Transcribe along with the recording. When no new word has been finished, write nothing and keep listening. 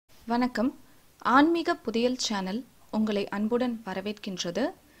வணக்கம். ஆன்மீக புதியல் சேனல் உங்களை அன்புடன் வரவேற்கின்றது.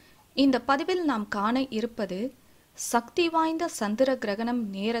 இந்த பதிவில் நாம் காண இருப்பது சக்தி வாய்ந்த சந்திர கிரகணம்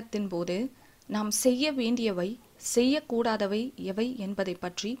நேரத்தின் போது நாம் செய்ய வேண்டியவை, செய்யக்கூடாதவை எவை என்பதை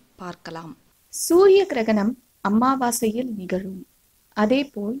பற்றி பார்க்கலாம். சூரிய கிரகணம் அமாவாசையில் நிகழும்.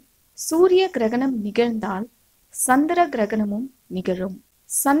 அதேபோல் சூரிய கிரகணம் நிகழ்ந்தால் சந்திர கிரகணமும் நிகழும்.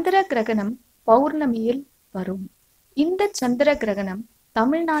 சந்திர கிரகணம் பௌர்ணமியில் வரும். இந்த சந்திர கிரகணம்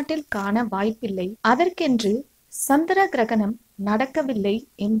தமிழ்நாட்டில் காண வாய்ப்பில்லை. அதற்கென்று சந்திர கிரகணம் நடக்கவில்லை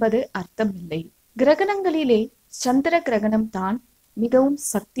என்பது அர்த்தமில்லை. கிரகணங்களிலே சந்திர கிரகணம் தான் மிகவும்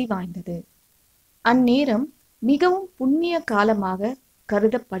சக்தி வாய்ந்தது. அந்நேரம் மிகவும் புண்ணிய காலமாக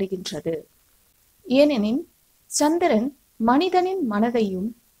கருதப்படுகின்றது. ஏனெனில் சந்திரன் மனிதனின் மனதையும்,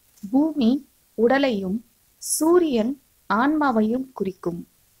 பூமி உடலையும், சூரியன் ஆன்மாவையும் குறிக்கும்.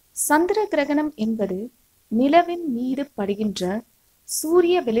 சந்திர கிரகணம் என்பது நிலவின் மீது படுகின்ற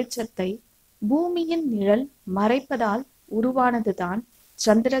சூரிய வெளிச்சத்தை பூமியின் நிழல் மறைப்பதால் உருவானதுதான்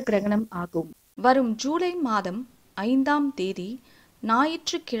சந்திர கிரகணம் ஆகும். வரும் ஜூலை மாதம் 5ஆம் தேதி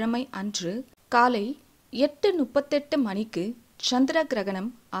ஞாயிற்றுக்கிழமை அன்று காலை 8:38 மணிக்கு சந்திர கிரகணம்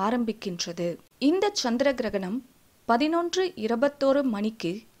ஆரம்பிக்கின்றது. இந்த சந்திர கிரகணம் 11:21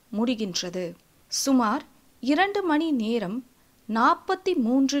 மணிக்கு முடிகின்றது. சுமார் 2 மணி நேரம்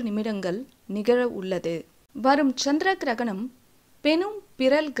 43 நிமிடங்கள் நிகழ உள்ளது. வரும் சந்திர கிரகணம் பெனும்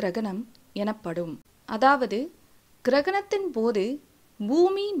பிறல் கிரகணம் எனப்படும். அதாவது கிரகணத்தின் போது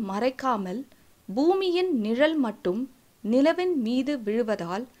பூமி மறைக்காமல் பூமியின் நிழல் மட்டும் நிலவின் மீது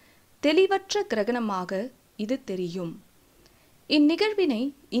விழுவதால் தெளிவற்ற கிரகணமாக இது தெரியும். இந்நிகழ்வினை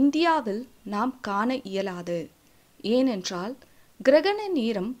இந்தியாவில் நாம் காண இயலாது. ஏனென்றால் கிரகண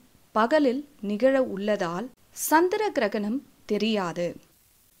நேரம் பகலில் நிகழ உள்ளதால் சந்திர கிரகணம் தெரியாது.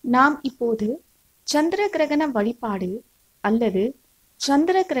 நாம் இப்போது சந்திர கிரகண வழிபாடு அல்லது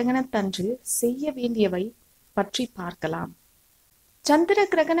சந்திர கிரகணத்தன்று செய்ய வேண்டியவை பற்றி பார்க்கலாம். சந்திர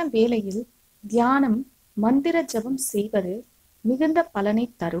கிரகண வேளையில் தியானம், மந்திர ஜபம் செய்வது மிகுந்த பலனை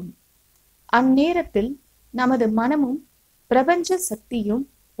தரும். அந்நேரத்தில் நமது மனமும் பிரபஞ்ச சக்தியும்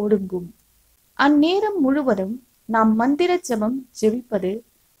ஒடுங்கும். அந்நேரம் முழுவதும் நாம் மந்திர ஜபம் ஜெபிப்பது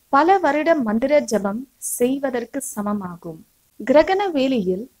பல வருட மந்திர ஜபம் செய்வதற்கு சமமாகும். கிரகண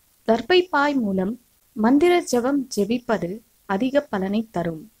வேளையில் தர்பைப்பாய் மூலம் மந்திர ஜபம் ஜெபிப்பது அதிக பலனை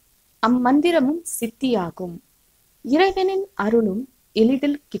தரும். அம்மந்திரமும் சித்தியாகும். இறைவனின் அருளும்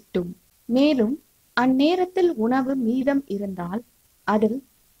எளிதில் கிட்டும். மேலும் அந்நேரத்தில் உணவு மீதம் இருந்தால் அதில்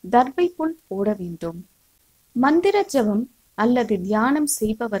தர்பை புல் போட வேண்டும். மந்திர ஜபம் அல்லது தியானம்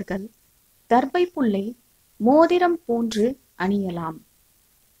செய்பவர்கள் தர்பை புல்லை மோதிரம் போன்று அணியலாம்.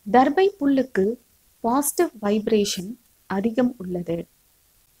 தர்பை புல்லுக்கு பாசிட்டிவ் வைப்ரேஷன் அதிகம் உள்ளது.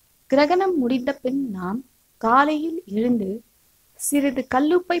 கிரகணம் முடிந்த பின் நாம் காலையில் எழுந்து சிறிது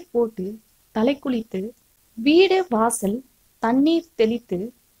கல்லுப்பை போட்டு தலை குளித்து வீடு வாசல் தண்ணீர் தெளித்து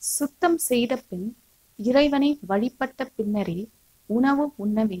சுத்தம் செய்த பின் இறைவனை வழிபட்ட பின்னரே உணவு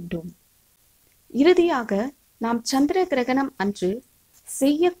உண்ண வேண்டும். இறுதியாக நாம் சந்திர கிரகணம் அன்று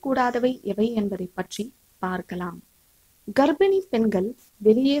செய்யக்கூடாதவை எவை என்பதை பற்றி பார்க்கலாம். கர்ப்பிணி பெண்கள்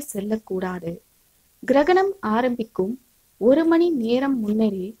வெளியே செல்லக்கூடாது. கிரகணம் ஆரம்பிக்கும் 1 மணி நேரம்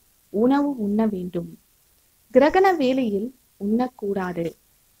முன்னரே உணவு உண்ண வேண்டும். கிரகண வேளையில் உண்ணக்கூடாது.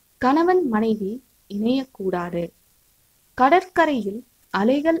 கணவன் மனைவி இணையக்கூடாது. கடற்கரையில்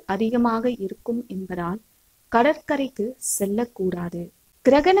அலைகள் அதிகமாக இருக்கும் என்பதால் கடற்கரைக்கு செல்லக்கூடாது.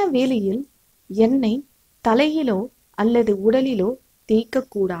 கிரகண வேளையில் எண்ணெய் தலையிலோ அல்லது உடலிலோ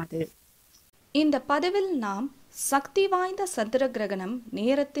தேய்க்கக்கூடாது. இந்த பதிவில் நாம் சக்தி வாய்ந்த சந்திர கிரகணம்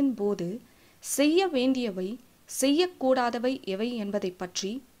நேரத்தின் போது செய்ய வேண்டியவை, செய்யக்கூடாதவை எவை என்பதை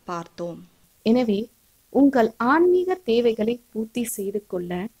பற்றி பார்த்தோம். எனவே உங்கள் ஆன்மீக தேவைகளை பூர்த்தி செய்து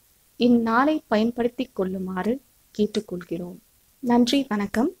கொள்ள இந்நாளை பயன்படுத்திக் கொள்ளுமாறு கேட்டுக்கொள்கிறோம். நன்றி,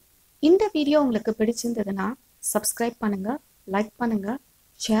 வணக்கம். இந்த வீடியோ உங்களுக்கு பிடிச்சிருந்ததுன்னா சப்ஸ்கிரைப் பண்ணுங்க, லைக் பண்ணுங்க,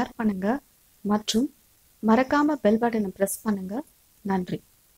 ஷேர் பண்ணுங்க மற்றும் மறக்காம பெல் பட்டனை பிரஸ் பண்ணுங்க. நன்றி.